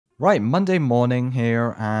Right, Monday morning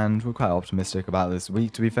here, and we're quite optimistic about this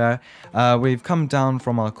week, to be fair. We've come down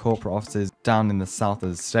from our corporate offices down in the south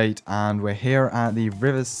of the state, and we're here at the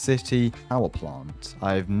River City power plant.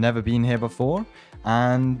 I've never been here before,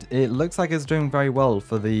 and it looks like it's doing very well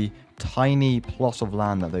for the tiny plot of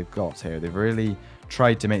land that they've got here. They've really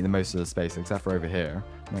tried to make the most of the space, except for over here.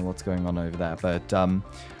 I don't know what's going on over there, but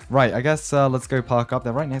right, I guess let's go park up.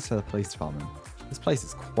 They're right next to the police department. This place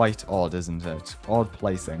is quite odd, isn't it? Odd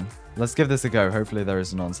placing. Let's give this a go. Hopefully there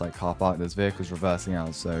is an on-site car park. There's vehicles reversing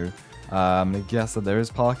out, so I'm going to guess that there is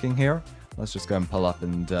parking here. Let's just go and pull up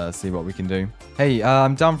and see what we can do. Hey,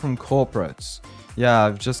 I'm down from corporate. Yeah,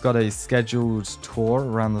 I've just got a scheduled tour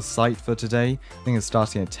around the site for today. I think it's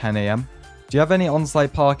starting at 10 a.m. Do you have any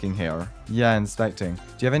on-site parking here? Yeah, inspecting. Do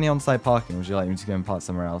you have any on-site parking? Would you like me to go and park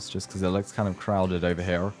somewhere else? Just because it looks kind of crowded over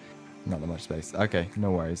here. Not that much space. Okay, no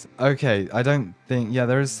worries. Okay, I don't think... Yeah,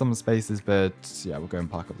 there is some spaces, but yeah, we'll go and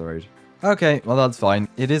park up the road. Okay, well, that's fine.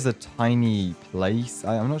 It is a tiny place.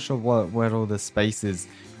 I'm not sure where all the space is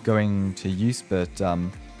going to use, but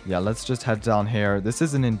yeah, let's just head down here. This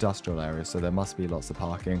is an industrial area, so there must be lots of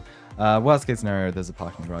parking. Worst case scenario, there's a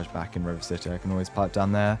parking garage back in River City. I can always park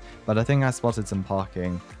down there, but I think I spotted some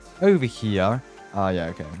parking over here. Yeah,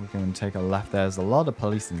 okay, we can take a left. There's a lot of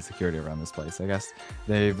police and security around this place. I guess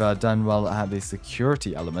they've done well at the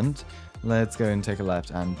security element. Let's go and take a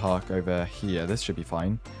left and park over here. This should be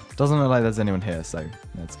fine. Doesn't look like there's anyone here, so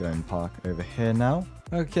let's go and park over here now.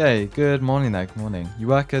 Okay, good morning there, good morning. You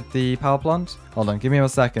work at the power plant? Hold on, give me a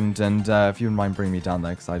second, and if you wouldn't mind bringing me down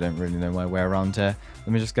there, because I don't really know my way around here. Let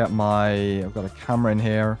me just get I've got a camera in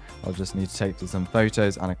here. I'll just need to take some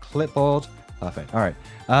photos and a clipboard. Perfect. All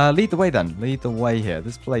right. Lead the way then. Lead the way here.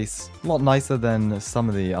 This place, a lot nicer than some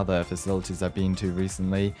of the other facilities I've been to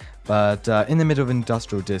recently, but in the middle of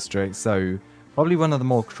industrial district, so probably one of the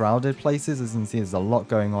more crowded places. As you can see, there's a lot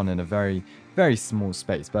going on in a very, very small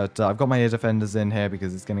space. But I've got my ear defenders in here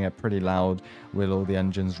because it's going to get pretty loud with all the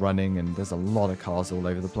engines running, and there's a lot of cars all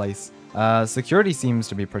over the place. Security seems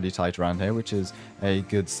to be pretty tight around here, which is a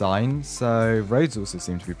good sign. So roads also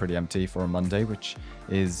seem to be pretty empty for a Monday, which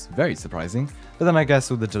is very surprising. But then I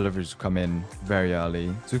guess all the deliveries will come in very early.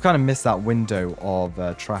 So we've kind of missed that window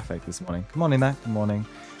of traffic this morning. Good morning there. Good morning.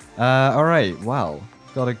 All right. Well,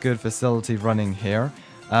 got a good facility running here.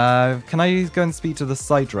 Can I go and speak to the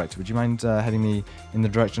site director? Would you mind heading me in the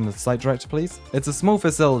direction of the site director, please? It's a small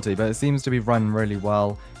facility, but it seems to be run really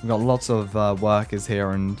well. We've got lots of workers here,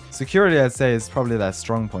 and security, I'd say, is probably their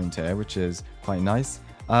strong point here, which is quite nice.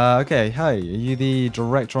 Okay, hi, are you the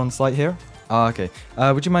director on site here? Okay.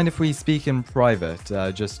 Would you mind if we speak in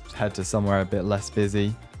private? Just head to somewhere a bit less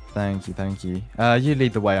busy. Thank you, thank you. You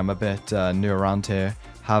lead the way. I'm a bit new around here.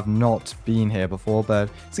 Have not been here before, but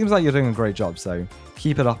it seems like you're doing a great job, so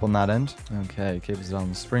keep it up on that end. Okay, keep us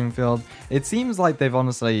on Springfield. It seems like they've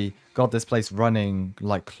honestly got this place running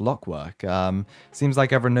like clockwork. Seems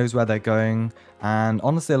like everyone knows where they're going, and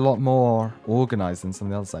honestly a lot more organized than some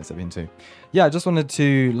of the other sites I've been to. Yeah, I just wanted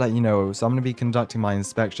to let you know, so I'm going to be conducting my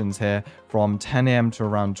inspections here from 10 a.m. to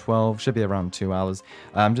around 12, should be around 2 hours.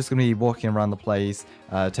 I'm just going to be walking around the place,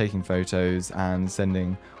 taking photos and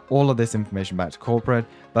sending all of this information back to corporate.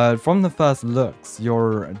 But from the first looks,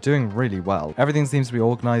 you're doing really well. Everything seems to be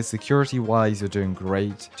organized. Security wise, you're doing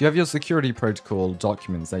great. Do you have your security protocol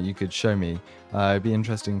documents that you could show me? It'd be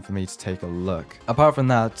interesting for me to take a look. Apart from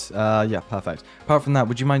that, yeah, perfect. Apart from that,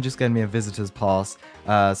 would you mind just getting me a visitor's pass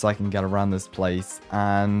so I can get around this place?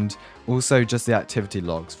 And also just the activity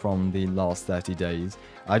logs from the last 30 days.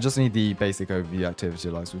 I just need the basic overview activity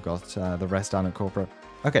logs. We've got the rest down at corporate.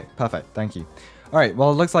 Okay, perfect. Thank you. All right,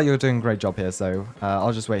 well, it looks like you're doing a great job here, so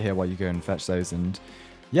I'll just wait here while you go and fetch those, and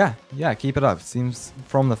yeah, keep it up. Seems,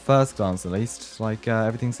 from the first glance at least, like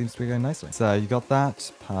everything seems to be going nicely. So you got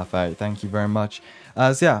that? Perfect, thank you very much.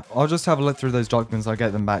 So yeah, I'll just have a look through those documents. I'll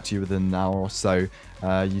get them back to you within an hour or so.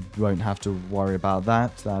 You won't have to worry about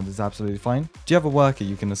that. That is absolutely fine. Do you have a worker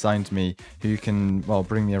you can assign to me who can, well,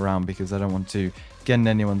 bring me around, because I don't want to get in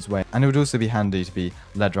anyone's way. And it would also be handy to be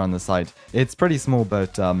led around the site. It's pretty small,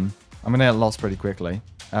 but I'm going to get lost pretty quickly.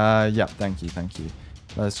 Yeah, thank you, thank you.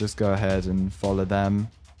 Let's just go ahead and follow them.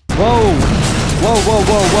 Whoa! Whoa, whoa,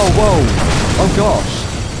 whoa, whoa, whoa! Oh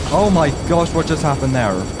gosh! Oh my gosh, what just happened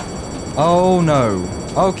there? Oh no.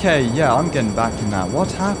 Okay, yeah, I'm getting back from that.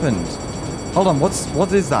 What happened? Hold on,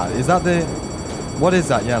 what is that? Is that the... What is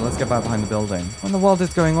that? Yeah, let's get back behind the building. What in the world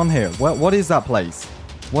is going on here? What is that place?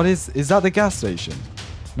 Is that the gas station?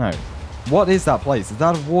 No. What is that place? Is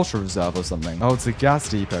that a water reserve or something? Oh, it's a gas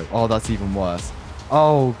depot. Oh, that's even worse.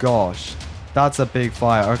 Oh, gosh. That's a big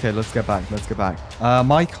fire. Okay, let's get back. Let's get back.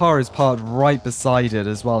 My car is parked right beside it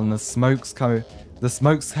as well, and the smoke's coming. The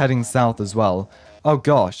smoke's heading south as well. Oh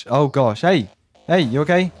gosh. Oh gosh. Hey. Hey, you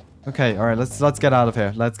okay? Okay, alright, let's get out of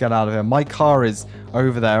here. Let's get out of here. My car is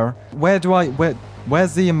over there. Where's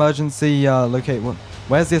the emergency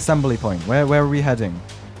where's the assembly point? Where are we heading?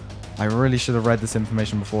 I really should have read this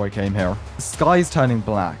information before I came here. The sky's turning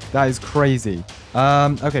black. That is crazy.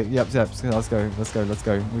 Okay, yep. Let's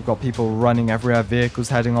go. We've got people running everywhere. Vehicles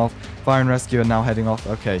heading off. Fire and rescue are now heading off.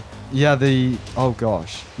 Okay. Yeah, oh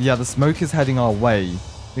gosh. Yeah, the smoke is heading our way.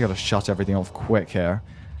 We gotta shut everything off quick here.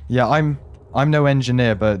 Yeah, I'm no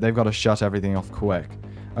engineer, but they've got to shut everything off quick.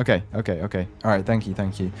 Okay. Alright, thank you.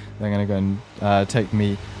 They're gonna go and take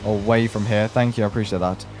me away from here. Thank you, I appreciate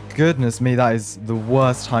that. Goodness me, that is the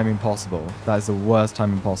worst timing possible. Let's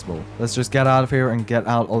just get out of here and get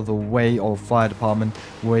out of the way of fire department,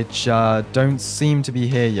 which don't seem to be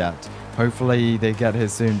here yet. Hopefully they get here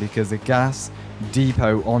soon, because the gas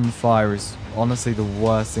depot on fire is honestly the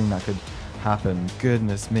worst thing that could happen.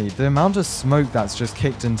 Goodness me, the amount of smoke that's just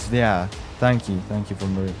kicked into the air. Thank you for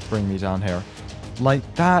bringing me down here. Like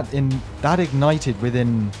that ignited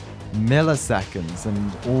within milliseconds,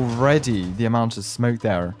 and already the amount of smoke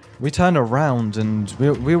there. We turned around and we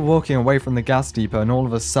were walking away from the gas depot, and all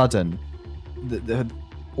of a sudden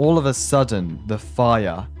the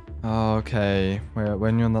fire. Okay,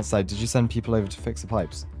 when you're on that side, did you send people over to fix the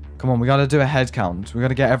pipes? Come on, we gotta do a head count. We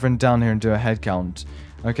gotta get everyone down here and do a head count.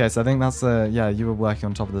 Okay, so I think that's yeah, you were working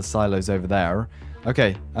on top of the silos over there.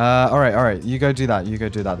 Okay, alright, you go do that.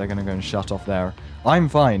 They're gonna go and shut off there. I'm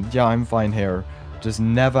fine. Yeah, I'm fine here. Just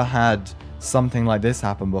never had something like this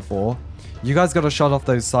happen before. You guys gotta shut off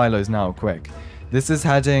those silos now, quick. This is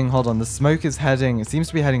heading, hold on, the smoke is heading, it seems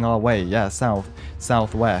to be heading our way. Yeah,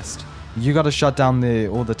 southwest. You gotta shut down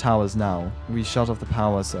all the towers now. We shut off the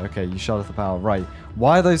power, so okay, you shut off the power, right.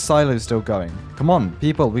 Why are those silos still going? Come on,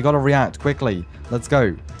 people, we gotta react quickly. Let's go.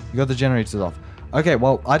 You got the generators off. Okay,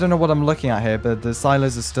 well, I don't know what I'm looking at here, but the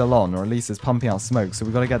silos are still on, or at least it's pumping out smoke, so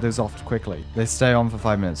we gotta get those off quickly. They stay on for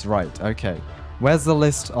 5 minutes, right, okay. Where's the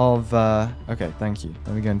list of, okay, thank you.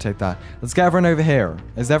 Let me go and take that. Let's get everyone over here.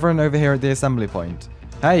 Is everyone over here at the assembly point?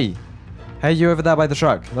 Hey, you over there by the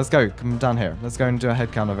truck. Let's go, come down here. Let's go and do a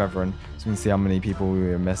head count of everyone, so we can see how many people we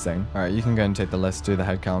were missing. All right, you can go and take the list, do the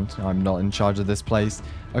head count. I'm not in charge of this place.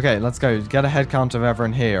 Okay, let's go, get a head count of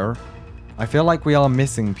everyone here. I feel like we are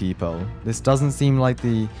missing people. This doesn't seem like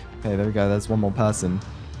the, okay, there we go, there's one more person.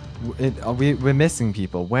 We're missing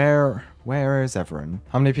people. Where is everyone?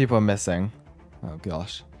 How many people are missing? Oh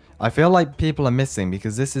gosh. I feel like people are missing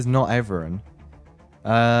because this is not everyone.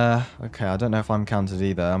 Okay, I don't know if I'm counted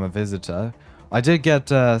either. I'm a visitor. I did get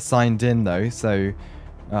signed in though, so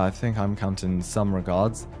I think I'm counted in some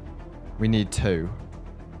regards. We need 2.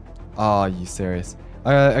 Are you serious?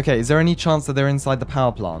 Okay, is there any chance that they're inside the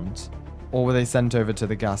power plant? Or were they sent over to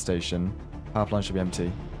the gas station? Power plant should be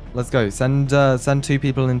empty. Let's go. Send 2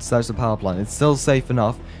 people in to search the power plant. It's still safe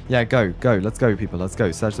enough. Yeah, go. Let's go, people. Let's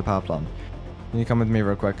go. Search the power plant. Can you come with me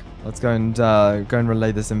real quick? Let's go and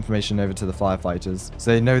relay this information over to the firefighters.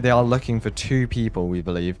 So they know they are looking for 2 people, we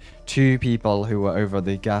believe. 2 people who were over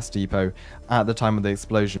the gas depot at the time of the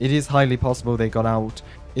explosion. It is highly possible they got out.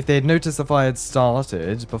 If they had noticed the fire had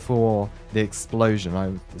started before the explosion,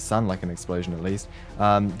 it sounded like an explosion at least,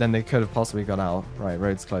 then they could have possibly got out. Right,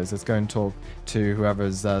 road's closed. Let's go and talk to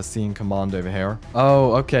whoever's scene command over here.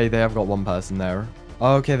 Oh, okay, they have got 1 person there.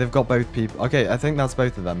 Oh, okay, they've got both people. Okay, I think that's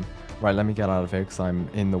both of them. Right, let me get out of here because I'm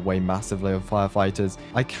in the way massively of firefighters.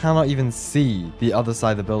 I cannot even see the other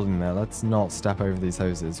side of the building there. Let's not step over these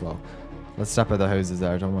hoses. Well, let's step over the hoses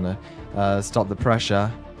there. I don't want to stop the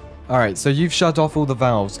pressure. Alright, so you've shut off all the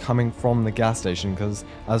valves coming from the gas station because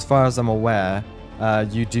as far as I'm aware,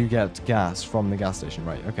 you do get gas from the gas station.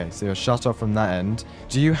 Right, okay, so you're shut off from that end.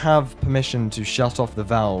 Do you have permission to shut off the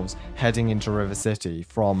valves heading into River City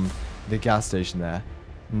from the gas station there?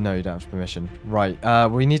 No, you don't have permission. Right,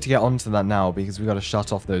 we need to get onto that now because we've got to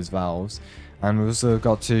shut off those valves. And we've also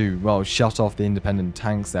got to, well, shut off the independent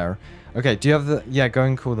tanks there. Okay, do you have the... Yeah, go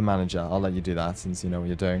and call the manager. I'll let you do that since you know what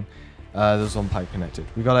you're doing. There's 1 pipe connected.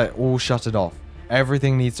 We got to all shut it off.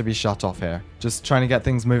 Everything needs to be shut off here. Just trying to get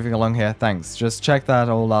things moving along here. Thanks. Just check that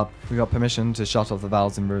all up. We got permission to shut off the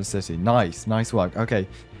valves in River City. Nice. Nice work. Okay.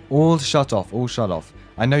 All shut off. All shut off.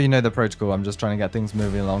 I know you know the protocol. I'm just trying to get things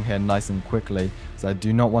moving along here nice and quickly. So I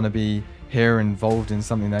do not want to be here involved in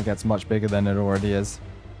something that gets much bigger than it already is.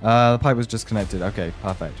 The pipe was disconnected. Okay,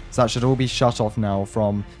 perfect. So that should all be shut off now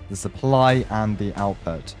from the supply and the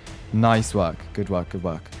output. Nice work. Good work. Good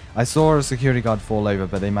work. I saw a security guard fall over,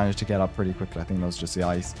 but they managed to get up pretty quickly. I think that was just the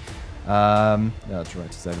ice. Yeah,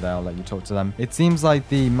 director's over there. I'll let you talk to them. It seems like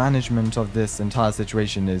the management of this entire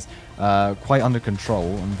situation is quite under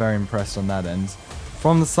control. I'm very impressed on that end.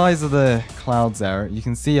 From the size of the clouds there, you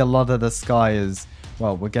can see a lot of the sky is,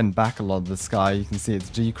 well, we're getting back a lot of the sky. You can see it's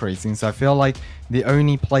decreasing. So I feel like the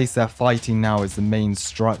only place they're fighting now is the main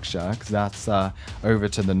structure, because that's over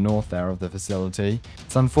to the north there of the facility.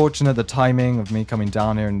 It's unfortunate the timing of me coming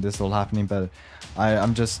down here and this all happening, but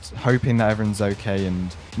I'm just hoping that everyone's okay.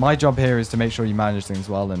 And my job here is to make sure you manage things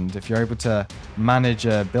well. And if you're able to manage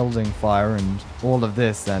a building fire and all of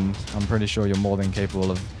this, then I'm pretty sure you're more than capable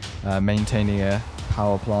of maintaining a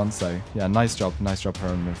power plant. So yeah, nice job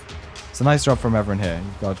Herman. It's a nice job from everyone here.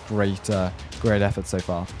 You've got great effort so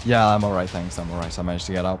far. Yeah, I'm alright, thanks. I'm alright. I managed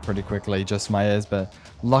to get out pretty quickly, just my ears, but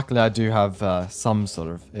luckily I do have some sort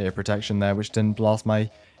of ear protection there, which didn't blast my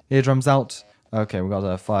eardrums out. Okay, we've got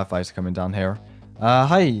a firefighter coming down here.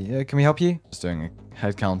 Hi, can we help you? Just doing a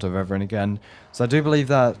head count of everyone again. So I do believe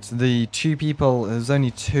that the two people, there's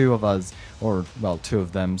only two of us, or well, two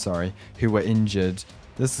of them, sorry, who were injured.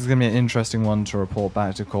 This is going to be an interesting one to report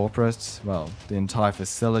back to corporate. Well, the entire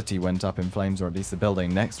facility went up in flames, or at least the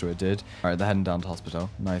building next to it did. Alright, they're heading down to hospital.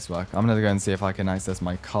 Nice work. I'm going to go and see if I can access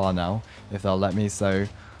my car now, if they'll let me. So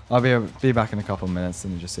I'll be back in a couple of minutes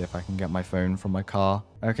and just see if I can get my phone from my car.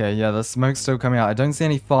 Okay, yeah, the smoke's still coming out. I don't see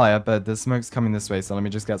any fire, but the smoke's coming this way, so let me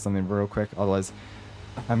just get something real quick. Otherwise,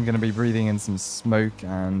 I'm going to be breathing in some smoke,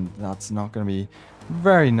 and that's not going to be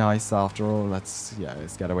very nice after all. Let's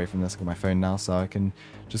get away from this. Got my phone now, so I can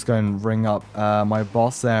just go and ring up my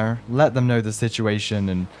boss there, let them know the situation,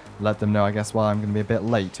 and let them know, I guess, why I'm going to be a bit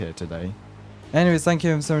late here today. Anyways, thank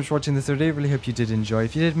you so much for watching this video. Really hope you did enjoy.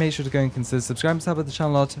 If you did, make sure to go and consider subscribing to help with the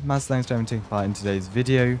channel out. Massive thanks to everyone taking part in today's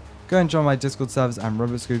video. Go and join my Discord servers and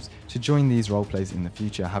Roblox groups to join these roleplays in the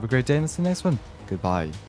future. Have a great day, and see you in the next one. Goodbye.